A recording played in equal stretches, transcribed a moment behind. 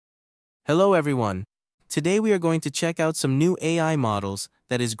Hello everyone. Today we are going to check out some new AI models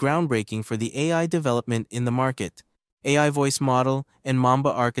that is groundbreaking for the AI development in the market. AI voice model and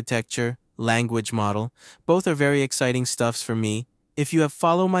Mamba architecture, language model, both are very exciting stuffs for me. If you have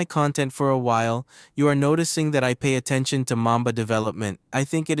followed my content for a while, you are noticing that I pay attention to Mamba development. I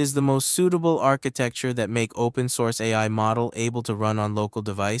think it is the most suitable architecture that make open source AI model able to run on local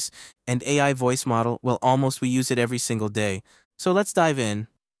device, and AI voice model, well, almost we use it every single day. So let's dive in.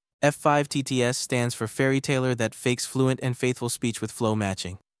 F5-TTS stands for Fairytaler that fakes fluent and faithful speech with flow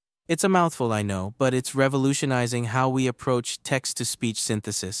matching. It's a mouthful, I know, but it's revolutionizing how we approach text-to-speech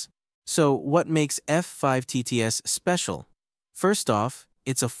synthesis. So, what makes F5-TTS special? First off,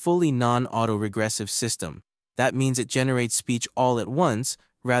 it's a fully non-autoregressive system. That means it generates speech all at once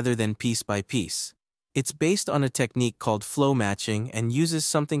rather than piece by piece. It's based on a technique called flow matching and uses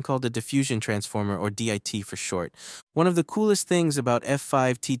something called a diffusion transformer, or DIT for short. One of the coolest things about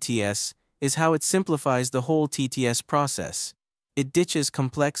F5TTS is how it simplifies the whole TTS process. It ditches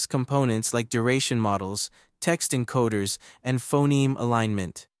complex components like duration models, text encoders, and phoneme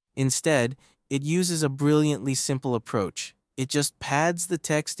alignment. Instead, it uses a brilliantly simple approach. It just pads the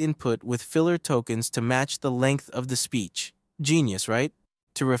text input with filler tokens to match the length of the speech. Genius, right?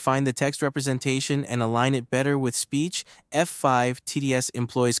 To refine the text representation and align it better with speech, F5TTS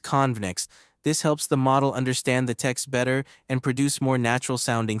employs convex. This helps the model understand the text better and produce more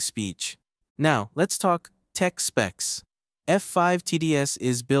natural-sounding speech. Now, let's talk tech specs. F5TTS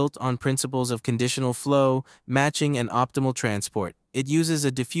is built on principles of conditional flow, matching, and optimal transport. It uses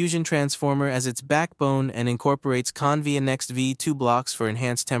a diffusion transformer as its backbone and incorporates conv and nextv2 blocks for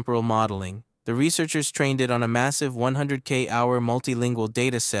enhanced temporal modeling. The researchers trained it on a massive 100K-hour multilingual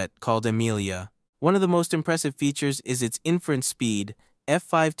dataset called Amelia. One of the most impressive features is its inference speed.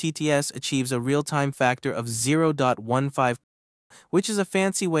 F5TTS achieves a real-time factor of 0.15, which is a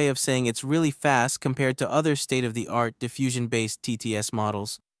fancy way of saying it's really fast compared to other state-of-the-art diffusion-based TTS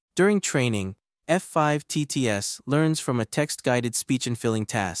models. During training, F5TTS learns from a text-guided speech and filling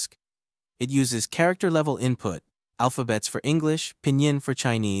task. It uses character-level input, alphabets for English, pinyin for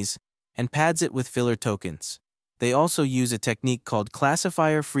Chinese, and pads it with filler tokens. They also use a technique called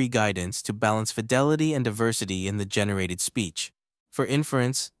classifier-free guidance to balance fidelity and diversity in the generated speech. For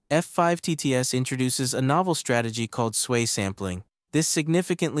inference, F5TTS introduces a novel strategy called sway sampling. This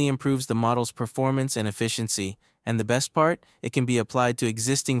significantly improves the model's performance and efficiency, and the best part, it can be applied to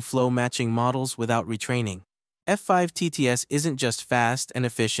existing flow matching models without retraining. F5TTS isn't just fast and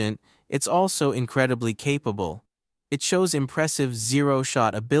efficient, it's also incredibly capable. It shows impressive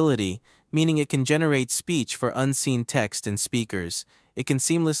zero-shot ability, meaning it can generate speech for unseen text and speakers. It can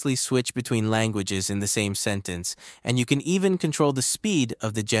seamlessly switch between languages in the same sentence, and you can even control the speed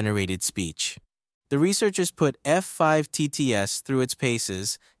of the generated speech. The researchers put F5TTS through its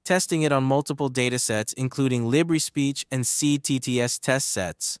paces, testing it on multiple datasets including LibreSpeech and CTTS test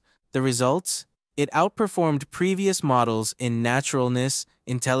sets. The results? It outperformed previous models in naturalness,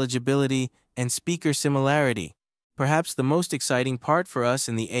 intelligibility, and speaker similarity. Perhaps the most exciting part for us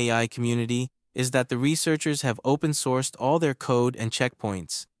in the AI community is that the researchers have open-sourced all their code and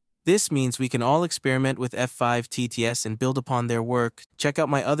checkpoints. This means we can all experiment with F5TTS and build upon their work. Check out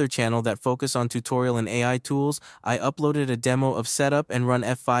my other channel that focus on tutorial and AI tools. I uploaded a demo of setup and run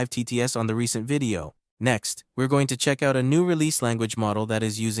F5TTS on the recent video. Next, we're going to check out a new release language model that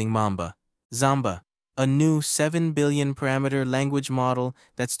is using Mamba. Zamba, a new 7 billion parameter language model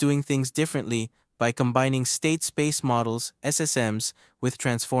that's doing things differently by combining state space models, SSMs, with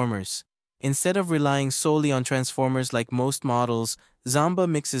transformers. Instead of relying solely on transformers like most models, Zamba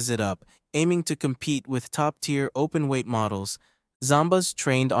mixes it up, aiming to compete with top-tier open-weight models. Zamba's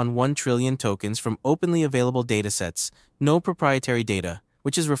trained on 1 trillion tokens from openly available datasets, no proprietary data,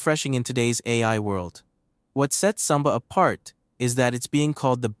 which is refreshing in today's AI world. What sets Zamba apart is that it's being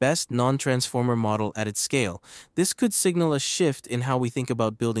called the best non-transformer model at its scale. This could signal a shift in how we think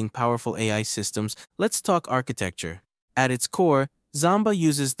about building powerful AI systems. Let's talk architecture. At its core, Zamba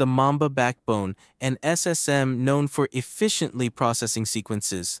uses the Mamba backbone, an SSM known for efficiently processing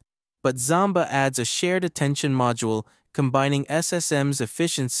sequences. But Zamba adds a shared attention module, combining SSM's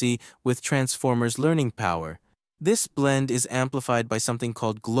efficiency with transformers' learning power. This blend is amplified by something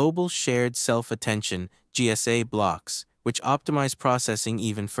called Global Shared Self-Attention, GSA blocks, which optimize processing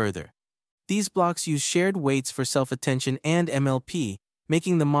even further. These blocks use shared weights for self-attention and MLP,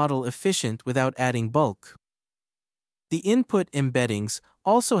 making the model efficient without adding bulk. The input embeddings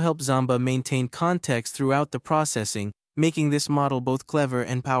also help Zamba maintain context throughout the processing, making this model both clever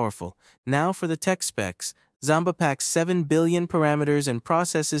and powerful. Now for the tech specs. Zamba packs 7 billion parameters and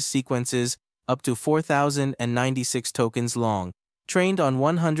processes sequences up to 4,096 tokens long. Trained on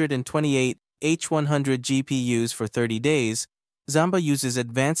 128 H100 GPUs for 30 days, Zamba uses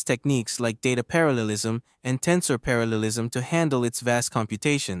advanced techniques like data parallelism and tensor parallelism to handle its vast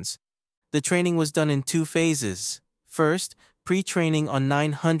computations. The training was done in two phases. First, pre-training on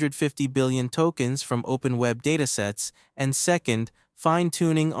 950 billion tokens from open web datasets, and second,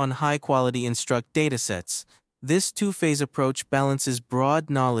 fine-tuning on high-quality instruct datasets. This two-phase approach balances broad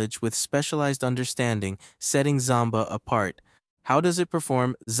knowledge with specialized understanding, setting Zamba apart. How does it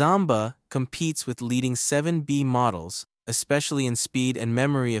perform? Zamba competes with leading 7B models, especially in speed and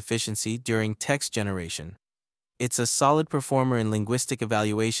memory efficiency during text generation. It's a solid performer in linguistic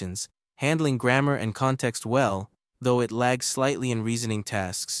evaluations, handling grammar and context well, though it lags slightly in reasoning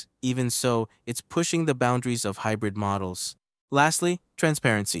tasks. Even so, it's pushing the boundaries of hybrid models. Lastly,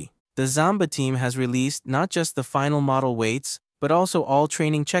 transparency. The Zamba team has released not just the final model weights, but also all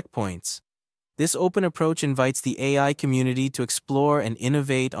training checkpoints. This open approach invites the AI community to explore and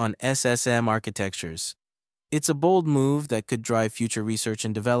innovate on SSM architectures. It's a bold move that could drive future research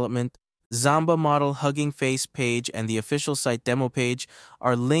and development. Zamba model Hugging Face page and the official site demo page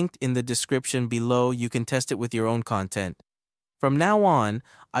are linked in the description below. You can test it with your own content. From now on,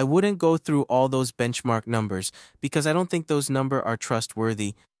 I wouldn't go through all those benchmark numbers because I don't think those numbers are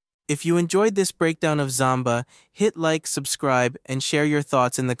trustworthy. If you enjoyed this breakdown of Zamba, hit like, subscribe, and share your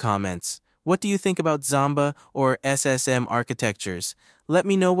thoughts in the comments. What do you think about Zamba or SSM architectures? Let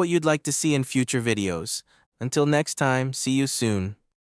me know what you'd like to see in future videos. Until next time, see you soon.